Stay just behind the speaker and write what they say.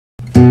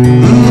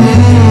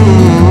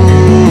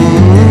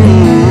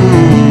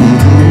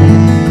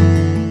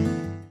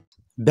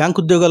Bank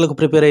ఉద్యోగాలకు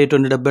prepare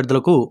అయ్యేటువంటి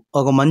అభ్యర్థులకు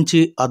ఒక మంచి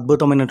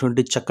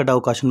అద్భుతమైనటువంటి చక్కటి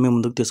అవకాశాన్ని మేము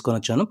ముందుకు తీసుకొని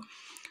వచ్చాను.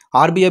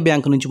 ఆర్బీఐ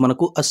బ్యాంక్ నుంచి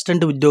మనకు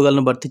అసిస్టెంట్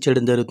ఉద్యోగాలను భర్తీ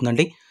చేయడం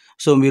జరుగుతుందండి.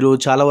 సో మీరు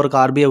చాలా వరకు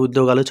ఆర్బీఐ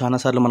ఉద్యోగాలు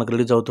చాలాసార్లు మనకు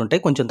రిలీజ్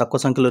అవుతుంటాయి, కొంచెం తక్కువ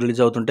సంఖ్యలో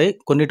రిలీజ్ అవుతుంటాయి.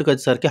 కొన్నిటికి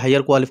వచ్చేసరికి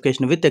హయ్యర్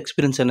క్వాలిఫికేషన్ విత్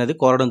ఎక్స్పీరియన్స్ అనేది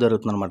కోరడం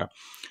జరుగుతుంది అనమాట.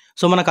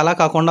 సో మనకు అలా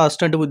కాకుండా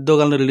అసిస్టెంట్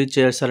ఉద్యోగాలను రిలీజ్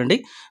చేస్తారండి.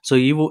 సో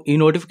ఈ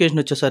నోటిఫికేషన్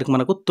వచ్చేసరికి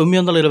మనకు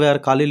 926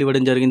 ఖాళీలు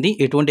ఇవ్వడం జరిగింది.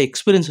 ఎటువంటి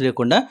ఎక్స్పీరియన్స్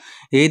లేకుండా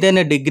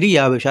ఏదైనా డిగ్రీ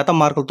 50%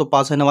 మార్కులతో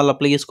పాస్ అయిన వాళ్ళు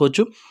అప్లై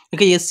చేసుకోవచ్చు.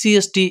 ఇక ఎస్సీ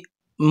ఎస్టీ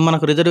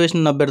మనకు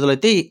రిజర్వేషన్ అభ్యర్థులు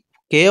అయితే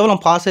కేవలం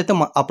పాస్ అయితే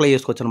అప్లై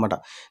చేసుకోవచ్చు అనమాట.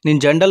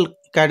 నేను జనరల్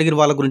కేటగిరీ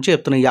వాళ్ళ గురించి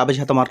చెప్తున్నాను.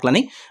 50%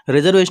 మార్కులని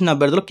రిజర్వేషన్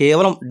అభ్యర్థులు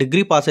కేవలం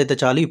డిగ్రీ పాస్ అయితే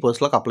చాలు ఈ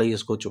పోస్టులకు అప్లై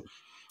చేసుకోవచ్చు.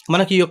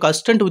 మనకి ఈ యొక్క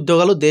అసిస్టెంట్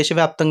ఉద్యోగాలు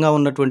దేశవ్యాప్తంగా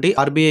ఉన్నటువంటి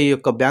ఆర్బీఐ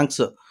యొక్క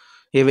బ్యాంక్స్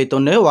ఏవైతే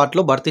ఉన్నాయో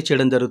వాటిలో భర్తీ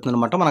చేయడం జరుగుతుంది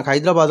అనమాట. మనకు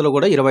హైదరాబాద్లో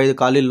కూడా 25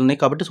 ఖాళీలు ఉన్నాయి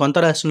కాబట్టి సొంత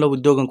రాష్ట్రంలో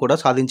ఉద్యోగం కూడా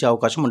సాధించే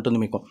అవకాశం ఉంటుంది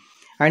మీకు.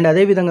 అండ్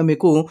అదేవిధంగా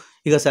మీకు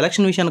ఇక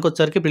సెలక్షన్ విషయానికి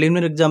వచ్చేసరికి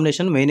preliminary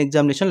examination, main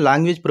examination,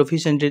 language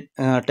proficiency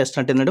test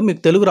అంటే ఏంటంటే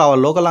మీకు తెలుగు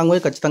రావాలి, లోకల్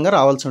లాంగ్వేజ్ ఖచ్చితంగా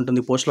రావాల్సి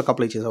ఉంటుంది పోస్టులకు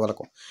అప్లై చేసే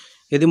వాళ్ళకు.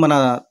 ఇది మన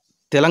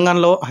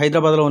తెలంగాణలో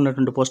హైదరాబాద్లో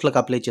ఉన్నటువంటి పోస్టులకు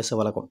అప్లై చేసే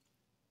వాళ్ళకు.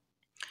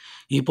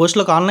 ఈ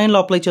పోస్టులకు ఆన్లైన్లో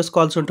అప్లై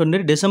చేసుకోవాల్సి ఉంటుంది.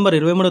 డిసెంబర్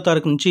 23వ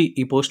తారీఖు నుంచి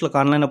ఈ పోస్టులకు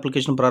ఆన్లైన్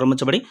అప్లికేషన్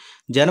ప్రారంభించబడి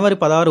జనవరి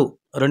 16,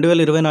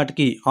 2020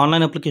 నాటికి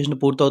ఆన్లైన్ అప్లికేషన్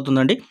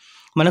పూర్తవుతుందండి.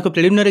 మనకు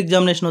ప్రిలిమినరీ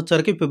ఎగ్జామినేషన్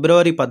వచ్చేసరికి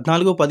ఫిబ్రవరి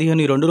 14,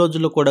 15 ఈ 2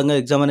 రోజుల్లో కూడా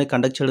ఎగ్జామ్ అనేది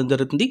కండక్ట్ చేయడం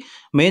జరుగుతుంది.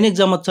 మెయిన్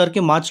ఎగ్జామ్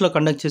వచ్చేసరికి మార్చిలో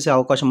కండక్ట్ చేసే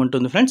అవకాశం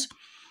ఉంటుంది ఫ్రెండ్స్.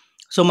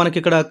 సో మనకి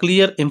ఇక్కడ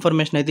క్లియర్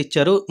ఇన్ఫర్మేషన్ అయితే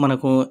ఇచ్చారు.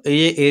 మనకు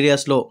ఏ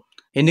ఏరియాస్లో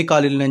ఎన్ని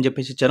ఖాళీలు అని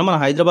చెప్పేసి ఇచ్చారు. మన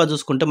హైదరాబాద్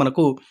చూసుకుంటే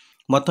మనకు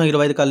మొత్తం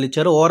 25 ఖాళీలు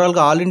ఇచ్చారు.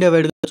 ఓవరాల్గా ఆల్ ఇండియా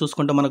వైడ్గా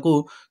చూసుకుంటే మనకు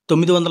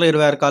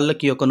 926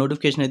 ఖాళీలకి యొక్క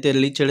నోటిఫికేషన్ అయితే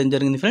రిలీజ్ చేయడం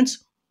జరిగింది ఫ్రెండ్స్.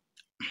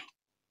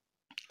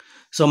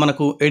 సో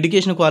మనకు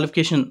ఎడ్యుకేషన్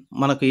క్వాలిఫికేషన్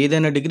మనకు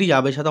ఏదైనా డిగ్రీ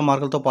 50%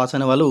 మార్కులతో పాస్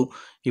అయిన వాళ్ళు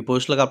ఈ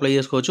పోస్టులకు అప్లై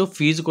చేసుకోవచ్చు.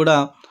 ఫీజు కూడా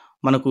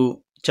మనకు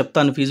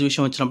చెప్తాను ఫీజు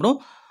విషయం వచ్చినప్పుడు.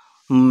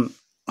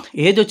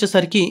 ఏజ్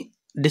వచ్చేసరికి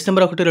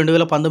డిసెంబర్ 1,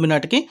 2019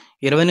 నాటికి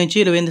 20 నుంచి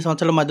 28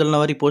 సంవత్సరాల మధ్యలో ఉన్న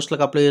వారి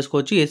పోస్టులకు అప్లై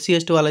చేసుకోవచ్చు. ఎస్సీ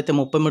ఎస్టీ వాళ్ళైతే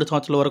 33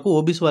 సంవత్సరాల వరకు,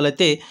 ఓబీసీ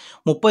వాళ్ళైతే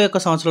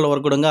 31 సంవత్సరాల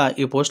వరకు కూడా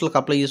ఈ పోస్టులకు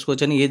అప్లై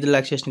చేసుకోవచ్చు అని ఏజ్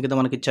రిలాక్సేషన్ కింద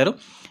మనకి ఇచ్చారు.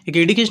 ఇక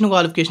ఎడ్యుకేషన్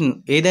క్వాలిఫికేషన్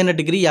ఏదైనా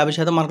డిగ్రీ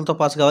 50% మార్కులతో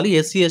పాస్ కావాలి.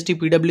 ఎస్సీ ఎస్టీ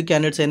పీడబ్ల్యూ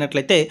క్యాండిడేట్స్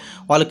అయినట్లయితే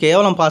వాళ్ళు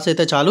కేవలం పాస్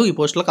అయితే చాలు ఈ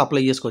పోస్టులకు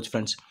అప్లై చేసుకోవచ్చు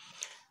ఫ్రెండ్స్.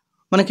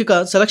 మనకి ఇక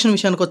సెలక్షన్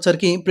విషయానికి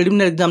వచ్చేసరికి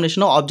preliminary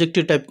examination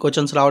objective type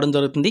questions రావడం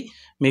జరుగుతుంది.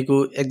 మీకు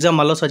ఎగ్జామ్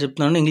మళ్ళీసారి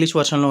చెప్తున్నాను, ఇంగ్లీష్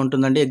వర్షన్లో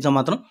ఉంటుందండి. ఎగ్జామ్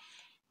మాత్రం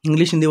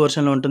ఇంగ్లీష్ హిందీ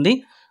వర్షన్లో ఉంటుంది.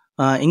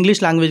 ఇంగ్లీష్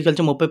లాంగ్వేజ్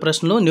కలిసి 30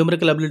 ప్రశ్నలు,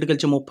 న్యూమరికల్ అబిలిటీ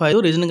కలిసి 35,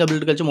 రీజనింగ్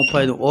అబిలిటీ కలిసి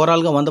 35,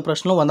 ఓవరాల్గా 100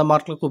 ప్రశ్నలు 100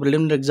 మార్కులకు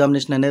ప్రిలిమినరీ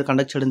ఎగ్జామినేషన్ అనేది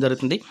కండక్ట్ చేయడం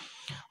జరుగుతుంది.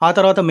 ఆ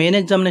తర్వాత మెయిన్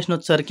ఎగ్జామినేషన్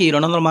వచ్చేసరికి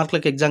 200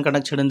 మార్కులకు ఎగ్జామ్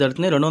కండక్ట్ చేయడం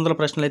జరుగుతుంది. 200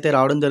 ప్రశ్నలు అయితే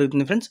రావడం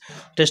జరుగుతుంది friends.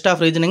 Test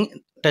of reasoning,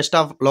 test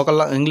of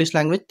local English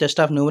language,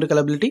 test of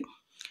numerical ability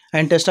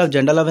and test of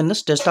general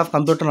awareness, test of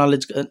computer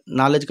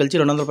knowledge కలిసి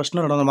 200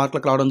 ప్రశ్నలు 200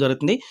 మార్కులకు రావడం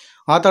జరుగుతుంది.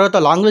 ఆ తర్వాత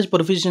లాంగ్వేజ్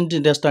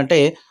ప్రొఫిషియన్సీ టెస్ట్ అంటే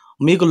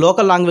మీకు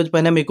లోకల్ లాంగ్వేజ్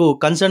పైన మీకు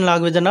కన్సర్న్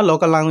లాంగ్వేజ్ అన్నా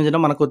లోకల్ లాంగ్వేజ్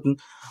అన్నా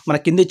మన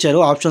కింద ఇచ్చారు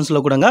ఆప్షన్స్లో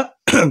కూడా.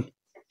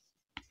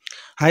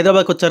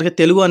 హైదరాబాద్కి వచ్చేసరికి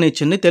తెలుగు అని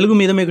ఇచ్చింది. తెలుగు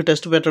మీద మీకు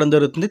టెస్ట్ పెట్టడం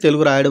జరుగుతుంది.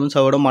 తెలుగు రాయడం,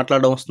 చదవడం,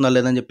 మాట్లాడడం వస్తుందా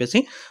లేదని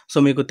చెప్పేసి. సో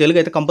మీకు తెలుగు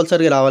అయితే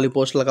కంపల్సరీగా రావాలి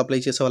పోస్టులకు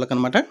అప్లై చేసే వాళ్ళకి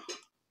అనమాట.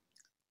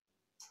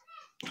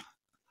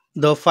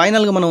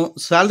 ఫైనల్గా మనం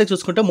శాలరీ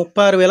చూసుకుంటే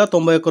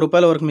 36,091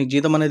 రూపాయల వరకు మీకు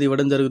జీతం అనేది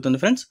ఇవ్వడం జరుగుతుంది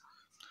ఫ్రెండ్స్.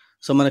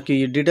 సో మనకి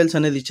డీటెయిల్స్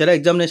అనేది ఇచ్చారు.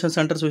 ఎగ్జామినేషన్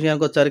సెంటర్స్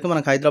విషయానికి వచ్చేసరికి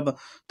మనకు హైదరాబాద్,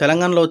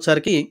 తెలంగాణలో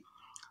వచ్చేసరికి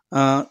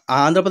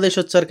ఆంధ్రప్రదేశ్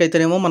వచ్చేసరికి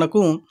అయితేనేమో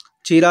మనకు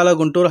చీరాల,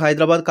 గుంటూరు,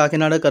 హైదరాబాద్,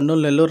 కాకినాడ,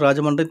 కర్నూలు, నెల్లూరు,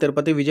 రాజమండ్రి,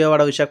 తిరుపతి,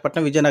 విజయవాడ,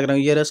 విశాఖపట్నం, విజయనగరం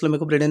ఈ ఏరియాస్లో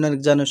మీకు ప్రిలిమినరీ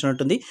ఎగ్జామినేషన్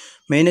ఉంటుంది.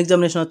 మెయిన్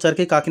ఎగ్జామినేషన్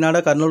వచ్చేసరికి కాకినాడ,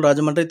 కర్నూలు,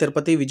 రాజమండ్రి,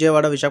 తిరుపతి,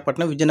 విజయవాడ,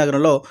 విశాఖపట్నం,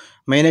 విజయనగరంలో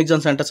మెయిన్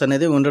ఎగ్జామ్ సెంటర్స్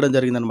అనేది ఉండడం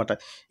జరిగిందనమాట.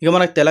 ఇక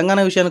మనకు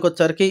తెలంగాణ విషయానికి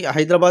వచ్చేసరికి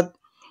హైదరాబాద్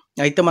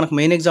అయితే మనకు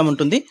మెయిన్ ఎగ్జామ్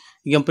ఉంటుంది.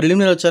 ఇక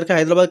ప్రిలిమినరీ వచ్చేసరికి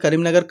హైదరాబాద్,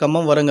 కరీంనగర్,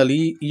 ఖమ్మం, వరంగల్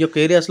ఈ యొక్క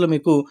ఏరియాస్లో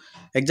మీకు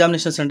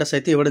ఎగ్జామినేషన్ సెంటర్స్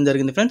అయితే ఇవ్వడం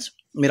జరిగింది ఫ్రెండ్స్.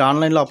 మీరు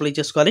ఆన్లైన్లో అప్లై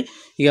చేసుకోవాలి.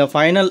 ఇక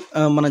ఫైనల్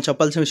మనం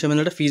చెప్పాల్సిన విషయం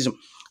ఏంటంటే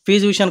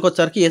ఫీజు విషయానికి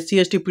వచ్చేసరికి ఎస్సీ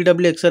ఎస్టీ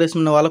పీడబ్ల్యూ ఎక్సర్వీస్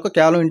ఉన్న వాళ్ళకు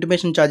కేవలం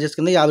ఇంటిమేషన్ ఛార్జెస్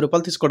కింద 50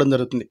 రూపాయలు తీసుకోవడం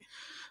జరుగుతుంది.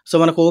 సో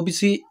మనకు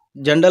OBC,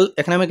 general,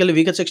 economical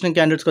weaker section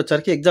క్యాండిడేట్స్కి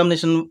వచ్చేసరికి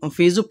examination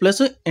fee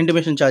plus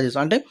intimation charges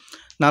అంటే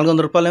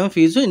 400 రూపాయలు ఏమో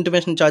ఫీజు,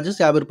 ఇంటిమేషన్ ఛార్జెస్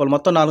 50 రూపాయలు,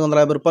 మొత్తం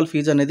 450 రూపాయలు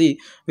ఫీజు అనేది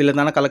వీళ్ళ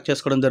దాన్ని కలెక్ట్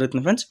చేసుకోవడం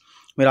జరుగుతుంది ఫ్రెండ్స్.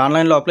 మీరు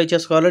ఆన్లైన్లో అప్లై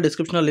చేసుకోవాలి.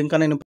 డిస్క్రిప్షన్లో లింక్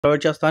నేను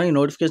ప్రొవైడ్ చేస్తాను. ఈ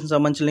నోటిఫికేషన్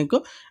సంబంధించిన link,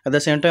 at the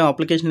same time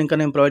application link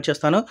నేను ప్రొవైడ్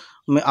చేస్తాను.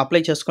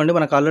 అప్లై చేసుకోండి.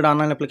 మనకు ఆల్రెడీ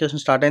ఆన్లైన్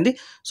అప్లికేషన్ స్టార్ట్ అయింది.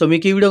 సో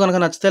మీకు ఈ వీడియో కనుక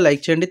నచ్చితే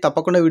లైక్ చేయండి,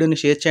 తప్పకుండా వీడియోని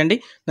షేర్ చేయండి,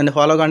 నన్ను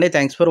ఫాలో కండి.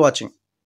 Thanks for watching.